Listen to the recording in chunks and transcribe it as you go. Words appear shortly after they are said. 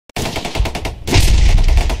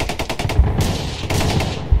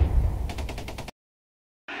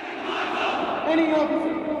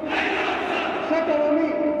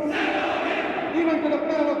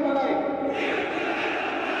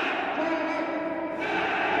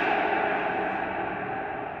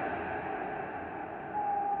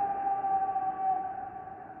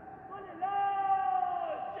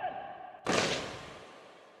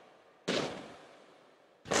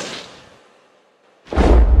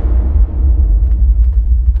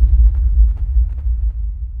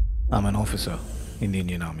I'm an officer in the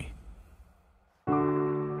Indian Army.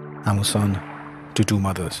 I'm a son to two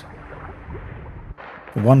mothers.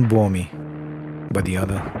 One bore me, but the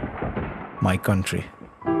other, my country.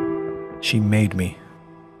 She made me.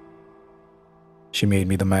 She made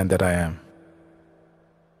me the man that I am.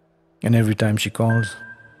 And every time she calls,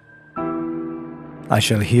 I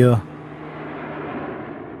shall hear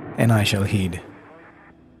and I shall heed.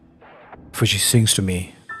 For she sings to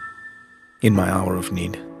me in my hour of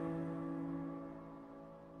need.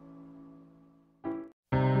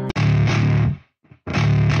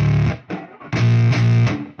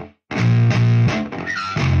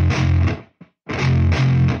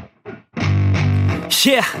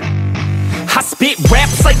 Yeah, I spit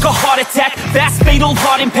raps like a heart attack, fast fatal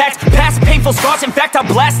heart impact, past painful scars. In fact, I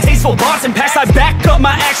blast tasteful bars and packs. I back up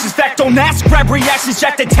my actions, fact don't ask, grab reactions,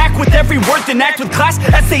 jacked attack with every word, then act with class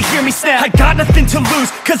as they hear me snap. I got nothing to lose,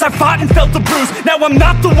 cause I fought and felt the bruise. Now I'm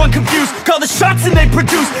not the one confused, call the shots and they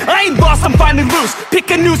produce. I ain't lost, I'm finally loose, pick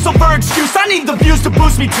a new silver excuse. I need the views to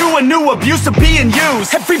boost me to a new abuse of being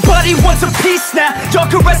used. Everybody wants a piece now, y'all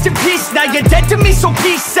can rest in peace now. You're dead to me, so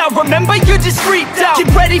peace out. Remember, you're just freaked out. Get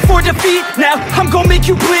ready for defeat now, I'm gonna make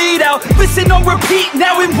you bleed out. Listen on repeat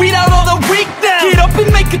now and weed out all the weak now. Get up and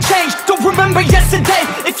make a change, don't remember yesterday.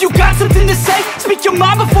 If you got something to say, speak your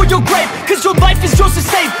mind before your grave. Cause your life is yours to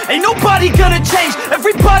save, ain't nobody gonna change.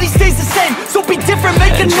 Everybody stays the same, so be different,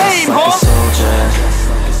 make a name, like huh? a soldier,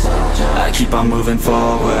 I keep on moving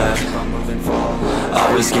forward,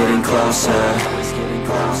 always getting closer.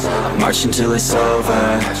 I march until it's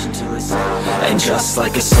over, and just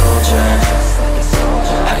like a soldier,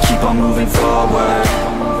 I keep on moving forward,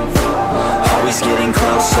 always getting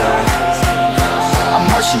closer. I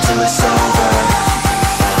march until it's over,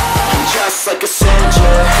 and just like a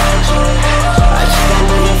soldier, I keep on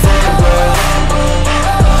moving forward,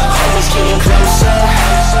 always getting closer.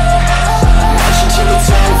 March until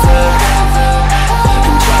it's over,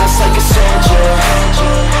 and just like a soldier,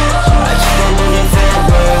 I keep on moving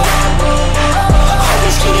forward,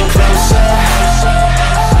 always getting closer.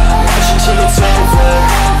 March until it's over.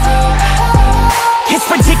 It's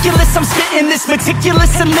ridiculous, I'm spitting this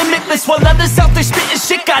meticulous and limitless, while others out there spitting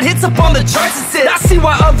shit got hits up on the charts and shit. I see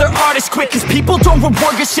why other artists quit, cause people don't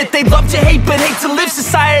reward good shit. They love to hate but hate to live.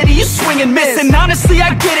 Society, you swing and miss. And honestly,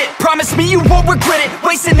 I get it, promise me you won't regret it.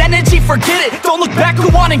 Wasting energy, forget it, don't look back, go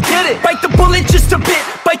on and get it. Bite the bullet just a bit,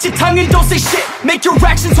 bite your tongue and don't say shit. Make your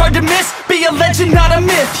actions hard to miss, be a legend, not a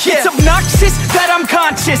myth. Yeah. It's obnoxious that I'm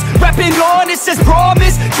conscious, rapping honest as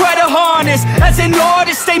promise. Try to harness, as an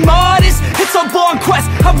artist, stay modest. It's a long quest,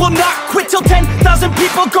 I will not quit till 10,000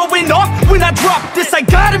 people going off when I drop this. I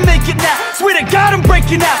gotta make it now, swear to God I'm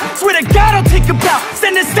breaking out. Swear to God I'll take a bow,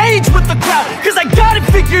 stand the stage with the crowd. Cause I got it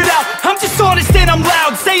figured out, I'm just honest and I'm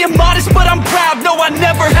loud. Saying modest but I'm proud, no I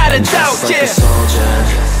never had a doubt. Just like a soldier,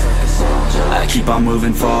 I keep on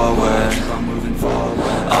moving forward,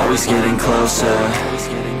 always getting closer.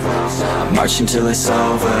 I march until it's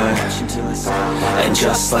over, and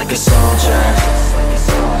just like a soldier,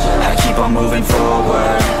 I keep on moving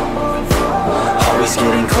forward, always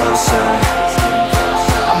getting closer.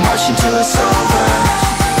 I march until it's over,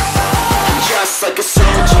 and just like a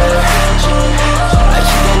soldier, I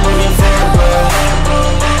keep on moving forward,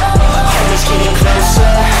 always getting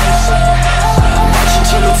closer. I march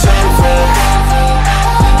until it's over,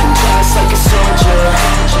 and just like a soldier,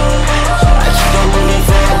 I keep on moving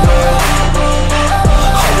forward,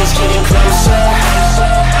 always getting closer.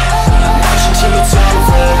 I march until it's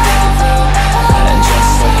over, and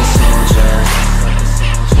just like a soldier,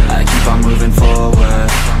 I keep on moving forward,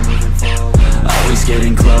 always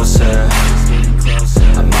getting closer.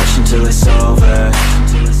 I march until it's over,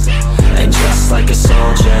 and just like a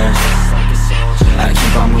soldier, I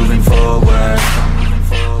keep on moving forward,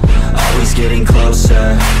 always getting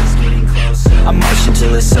closer. I march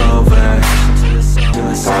until it's over,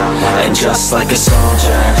 and just like a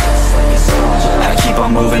soldier, I keep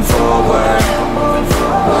on moving forward,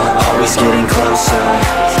 always getting closer.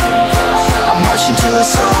 I march until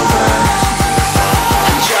it's over,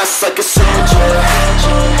 and just like a soldier,